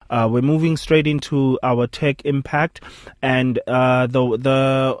We're moving straight into our tech impact, and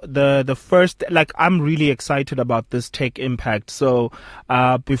the first, like, I'm really excited about this tech impact. So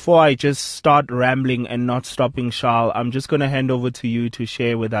before I just start rambling and not stopping, Charles, I'm just going to hand over to you to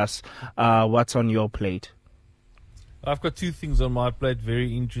share with us what's on your plate. I've got two things on my plate,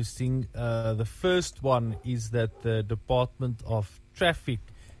 very interesting. The first one is that the Department of Traffic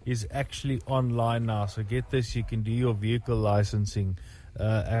is actually online now. So get this, you can do your vehicle licensing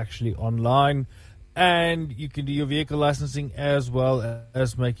actually online, and you can do your vehicle licensing as well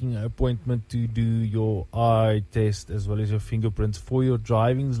as making an appointment to do your eye test as well as your fingerprints for your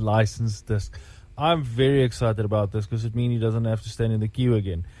driving license disc. I'm very excited about this because it means he doesn't have to stand in the queue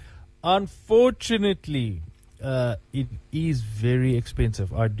again. Unfortunately, it is very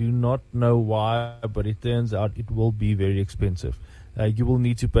expensive. I do not know why, but it turns out it will be very expensive. You will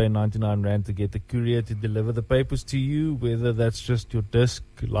need to pay 99 Rand to get the courier to deliver the papers to you, whether that's just your disc,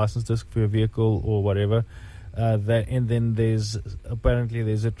 license disc for your vehicle or whatever. And then there's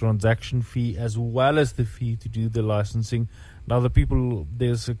a transaction fee as well as the fee to do the licensing. Now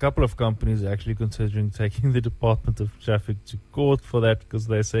there's a couple of companies actually considering taking the Department of Traffic to court for that because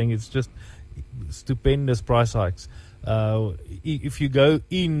they're saying it's just stupendous price hikes. If you go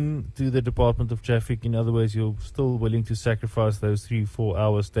into the Department of Traffic, in other words, you're still willing to sacrifice those 3-4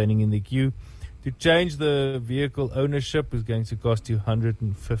 hours standing in the queue. To change the vehicle ownership is going to cost you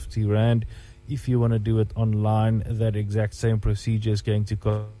 150 Rand. If you want to do it online, that exact same procedure is going to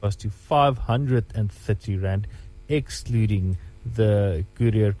cost you 530 Rand, excluding the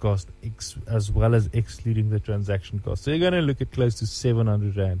courier cost as well as excluding the transaction cost. So you're going to look at close to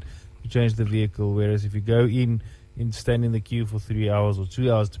 700 Rand to change the vehicle, whereas if you go in stand in the queue for 3 hours or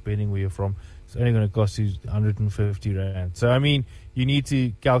 2 hours, depending where you're from, it's only going to cost you 150 Rand. So, I mean, you need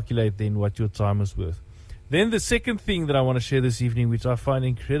to calculate then what your time is worth. Then the second thing that I want to share this evening, which I find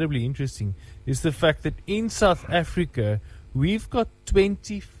incredibly interesting, is the fact that in South Africa, we've got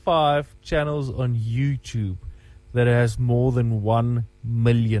 25 channels on YouTube that has more than 1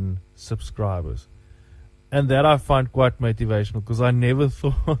 million subscribers. And that I find quite motivational because I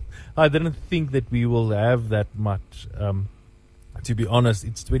didn't think that we will have that much. To be honest,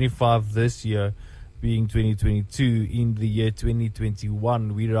 it's 25 this year, being 2022. In the year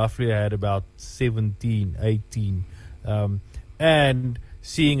 2021, we roughly had about 17, 18. And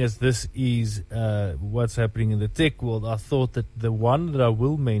seeing as this is what's happening in the tech world, I thought that the one that I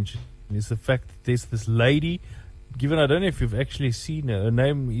will mention is the fact that there's this lady. Given I don't know if you've actually seen her. Her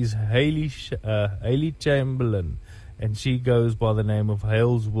name is Hayley Chamberlain, and she goes by the name of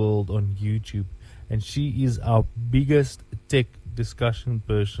Hale's World on YouTube, and she is our biggest tech discussion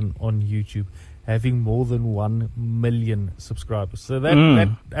person on YouTube, having more than 1 million subscribers. So that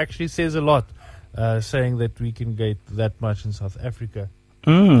actually says a lot, saying that we can get that much in South Africa.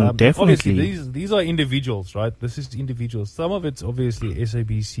 Definitely. Obviously, these are individuals, right? This is individuals. Some of it's obviously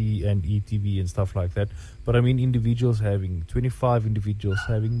SABC and ETV and stuff like that. But I mean, 25 individuals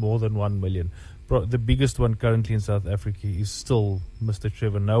having more than 1 million. The biggest one currently in South Africa is still Mr.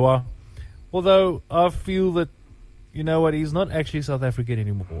 Trevor Noah. Although I feel that, you know what, he's not actually South African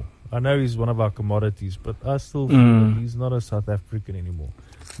anymore. I know he's one of our commodities, but I still feel that he's not a South African anymore.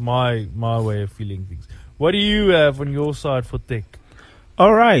 My way of feeling things. What do you have on your side for tech?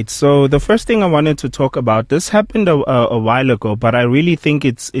 All right. So the first thing I wanted to talk about, this happened a while ago, but I really think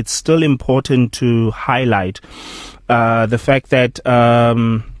it's still important to highlight the fact that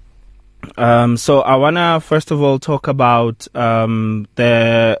so I want to first of all talk about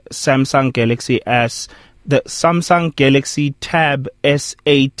the Samsung Galaxy Tab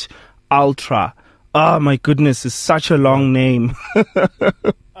S8 Ultra. Oh my goodness, it's such a long name.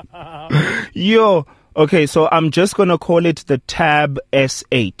 Okay, so I'm just going to call it the Tab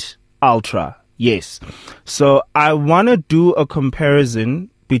S8 Ultra. Yes. So I want to do a comparison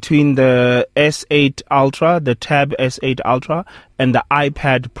between the S8 Ultra, the Tab S8 Ultra, and the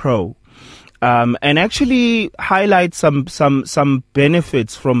iPad Pro. And actually highlight some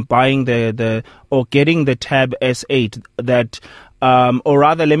benefits from buying or getting the Tab S8 that, or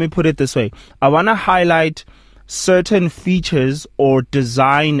rather, let me put it this way. I want to highlight certain features or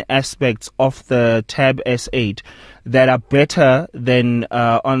design aspects of the Tab S8 that are better than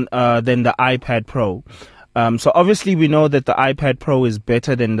the iPad Pro. So obviously we know that the iPad Pro is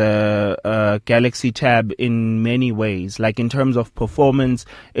better than the Galaxy Tab in many ways. Like in terms of performance,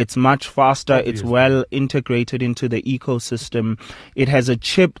 it's much faster. Obviously. It's well integrated into the ecosystem. It has a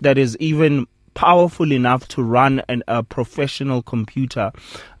chip that is even powerful enough to run a professional computer.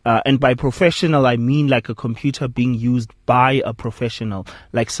 And by professional, I mean like a computer being used by a professional,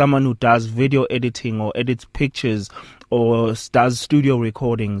 like someone who does video editing or edits pictures or does studio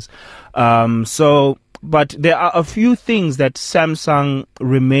recordings. But there are a few things that Samsung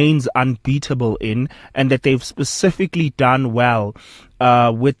remains unbeatable in, and that they've specifically done well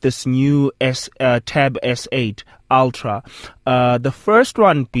with this new Tab S8 Ultra. The first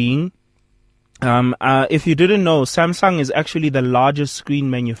one being, if you didn't know, Samsung is actually the largest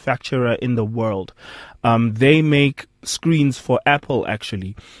screen manufacturer in the world. They make screens for Apple,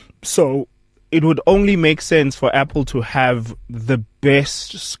 actually. So it would only make sense for Apple to have the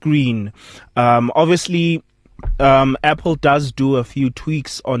best screen. Obviously, Apple does do a few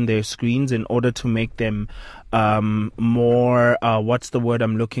tweaks on their screens in order to make them more, what's the word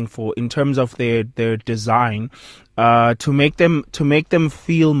I'm looking for, in terms of their design, to make them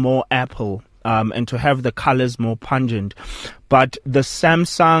feel more Apple, and to have the colors more pungent. But the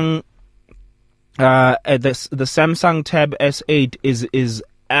Samsung the Samsung Tab S8 is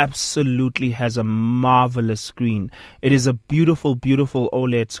absolutely has a marvelous screen. It is a beautiful, beautiful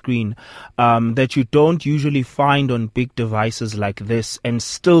OLED screen that you don't usually find on big devices like this, and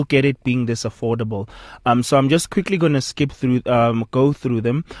still get it being this affordable. So I'm just quickly going to go through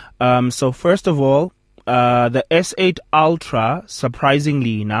them. So first of all, the S8 Ultra,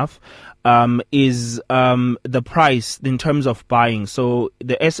 surprisingly enough, is the price in terms of buying. So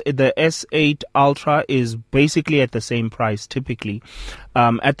the S8 Ultra is basically at the same price, typically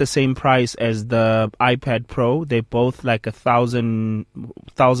at the same price as the iPad Pro. They're both like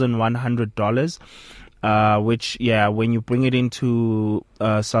 $1,100, which, yeah, when you bring it into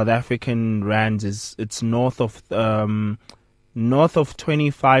South African rands, it's north of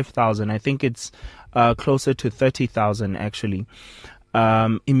 25,000. I think it's closer to 30,000 actually.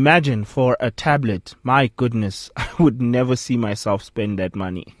 Imagine for a tablet, my goodness, I would never see myself spend that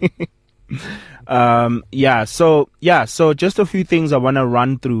money. So just a few things I want to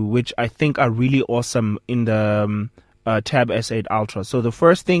run through, which I think are really awesome in the Tab S8 Ultra. So the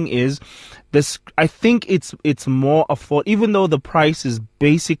first thing is this. I think it's more affordable, even though the price is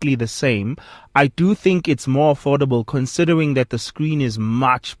basically the same. I do think it's more affordable considering that the screen is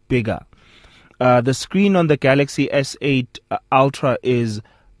much bigger. The screen on the Galaxy S8 Ultra is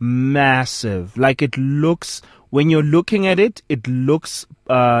massive. Like, it looks, when you're looking at it, it looks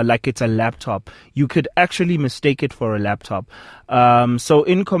like it's a laptop. You could actually mistake it for a laptop. So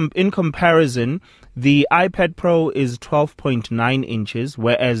in comparison, the iPad Pro is 12.9 inches,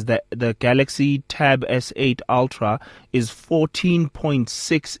 whereas the Galaxy Tab S8 Ultra is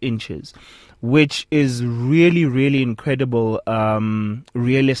 14.6 inches. Which is really, really incredible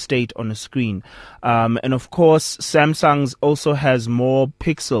real estate on a screen. And of course, Samsung's also has more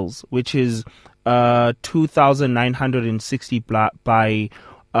pixels, which is 2,960 by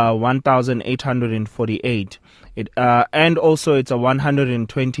 1,848. And also it's a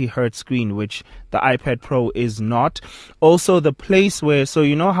 120 hertz screen, which the iPad Pro is not. Also, the place where, so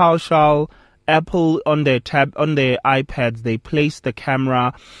you know how Apple on their iPads, they place the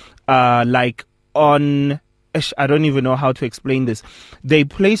camera like on, I don't even know how to explain this. The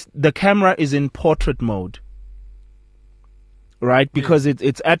camera is in portrait mode, right? Because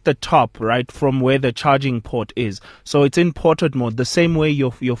it's at the top, right, from where the charging port is. So it's in portrait mode, the same way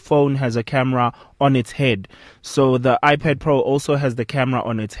your phone has a camera on its head. So the iPad Pro also has the camera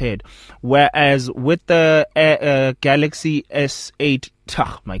on its head. Whereas with the Galaxy S8,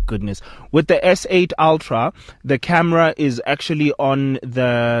 my goodness, with the S8 Ultra, the camera is actually on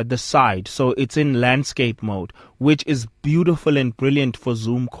the side. So it's in landscape mode, which is beautiful and brilliant for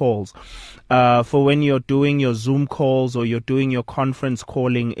Zoom calls. For when you're doing your Zoom calls or you're doing your conference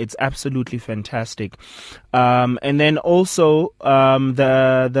calling, it's absolutely fantastic. And then also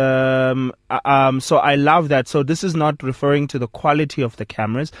so I love that. So this is not referring to the quality of the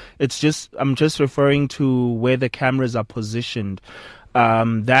cameras. I'm just referring to where the cameras are positioned.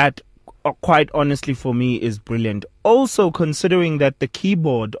 That quite honestly for me is brilliant. Also, considering that the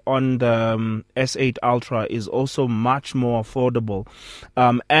keyboard on the S8 Ultra is also much more affordable,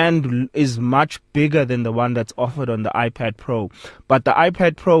 and is much bigger than the one that's offered on the iPad Pro. But the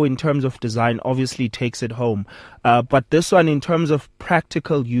iPad Pro, in terms of design, obviously takes it home. But this one, in terms of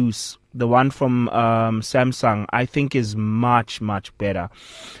practical use, the one from Samsung, I think is much, much better.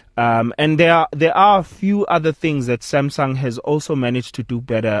 And there are a few other things that Samsung has also managed to do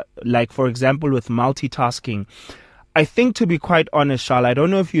better, like, for example, with multitasking. I think, to be quite honest, Charles, I don't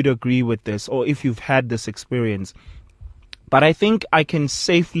know if you'd agree with this or if you've had this experience, but I think I can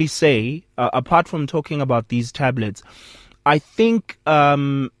safely say, apart from talking about these tablets, I think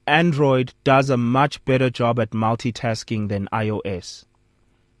Android does a much better job at multitasking than iOS.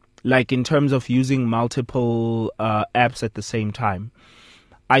 Like, in terms of using multiple apps at the same time.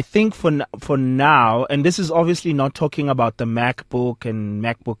 I think for now, and this is obviously not talking about the MacBook and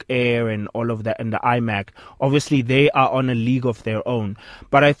MacBook Air and all of that and the iMac. Obviously, they are on a league of their own.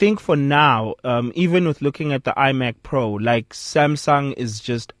 But I think for now, even with looking at the iMac Pro, like Samsung is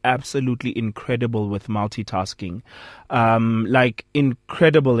just absolutely incredible with multitasking. Like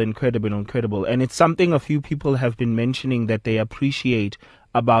incredible. And it's something a few people have been mentioning that they appreciate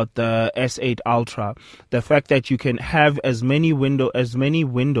about the S8 Ultra. The fact that you can have as many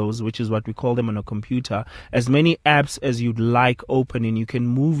windows, which is what we call them on a computer, as many apps as you'd like open, and you can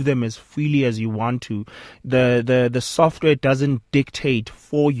move them as freely as you want to. The software doesn't dictate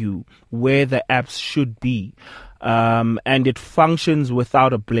for you where the apps should be. And it functions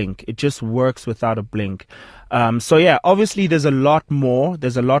without a blink. It just works without a blink. So yeah, obviously there's a lot more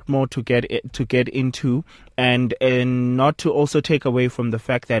to get into, and not to also take away from the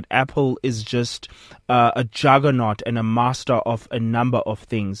fact that Apple is just a juggernaut and a master of a number of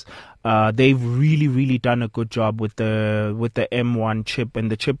things. They've really done a good job with the M1 chip and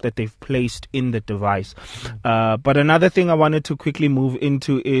the chip that they've placed in the device. But another thing I wanted to quickly move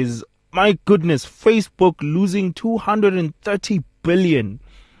into is, my goodness, Facebook losing 230 billion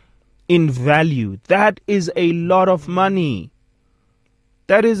in value. That is a lot of money.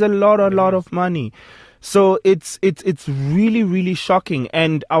 That is a lot of money. So it's really shocking.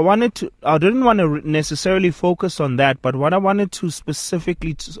 And I didn't want to necessarily focus on that, but what I wanted to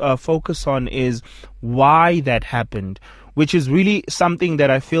specifically focus on is why that happened, which is really something that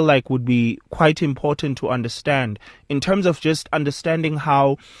I feel like would be quite important to understand in terms of just understanding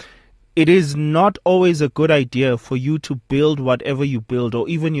how it is not always a good idea for you to build whatever you build, or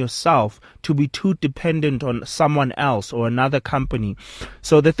even yourself, to be too dependent on someone else or another company.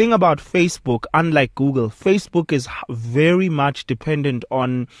 So the thing about Facebook, unlike Google, Facebook is very much dependent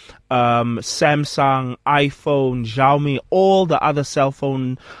on Samsung, iPhone, Xiaomi, all the other cell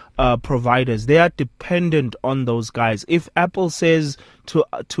phone providers. They are dependent on those guys. If Apple says to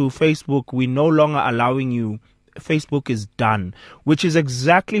Facebook, we're no longer allowing you, Facebook is done, which is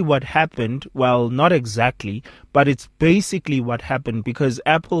exactly what happened. Well, not exactly, but it's basically what happened, because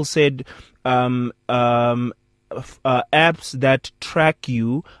Apple said apps that track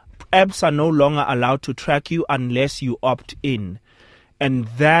you, apps are no longer allowed to track you unless you opt in. And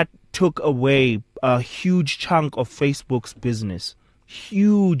that took away a huge chunk of Facebook's business,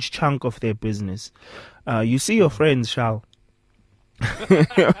 huge chunk of their business. You see your friends, Shal.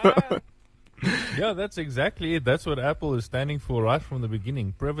 Yeah, that's exactly it. That's what Apple is standing for right from the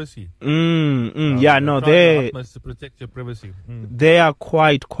beginning. Privacy. Yeah, no, they to protect your privacy. They are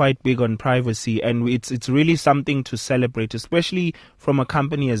quite big on privacy, and it's really something to celebrate, especially from a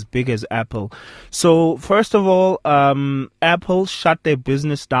company as big as Apple. So first of all, Apple shut their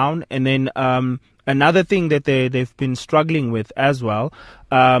business down, and then another thing that they've been struggling with as well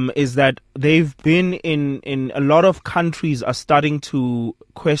is that they've been in a lot of countries are starting to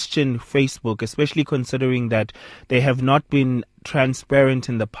question Facebook, especially considering that they have not been transparent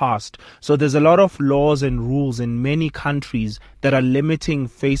in the past. So there's a lot of laws and rules in many countries that are limiting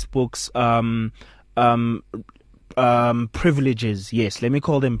Facebook's privileges. Yes, let me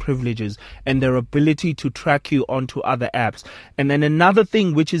call them privileges, and their ability to track you onto other apps. And then another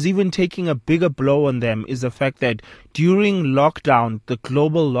thing which is even taking a bigger blow on them is the fact that during lockdown, the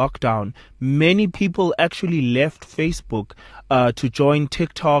global lockdown, many people actually left Facebook to join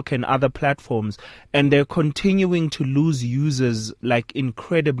TikTok and other platforms, and they're continuing to lose users like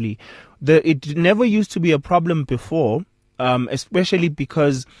incredibly. It never used to be a problem before, especially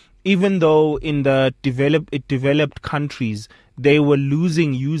because even though in the developed countries they were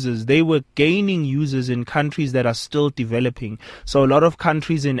losing users, they were gaining users in countries that are still developing. So a lot of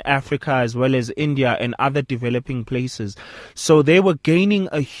countries in Africa as well as India and other developing places. So they were gaining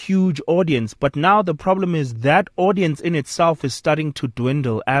a huge audience. But now the problem is that audience in itself is starting to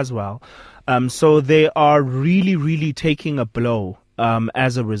dwindle as well. So they are really taking a blow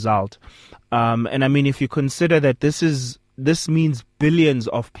as a result. And I mean, if you consider that this means billions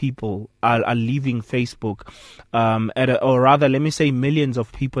of people are leaving Facebook, or rather, let me say millions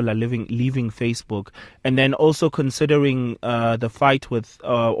of people are leaving Facebook. And then also considering the fight with,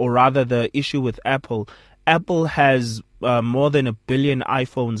 or rather the issue with Apple. Apple has more than 1 billion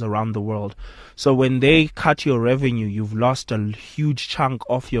iPhones around the world. So when they cut your revenue, you've lost a huge chunk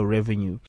of your revenue.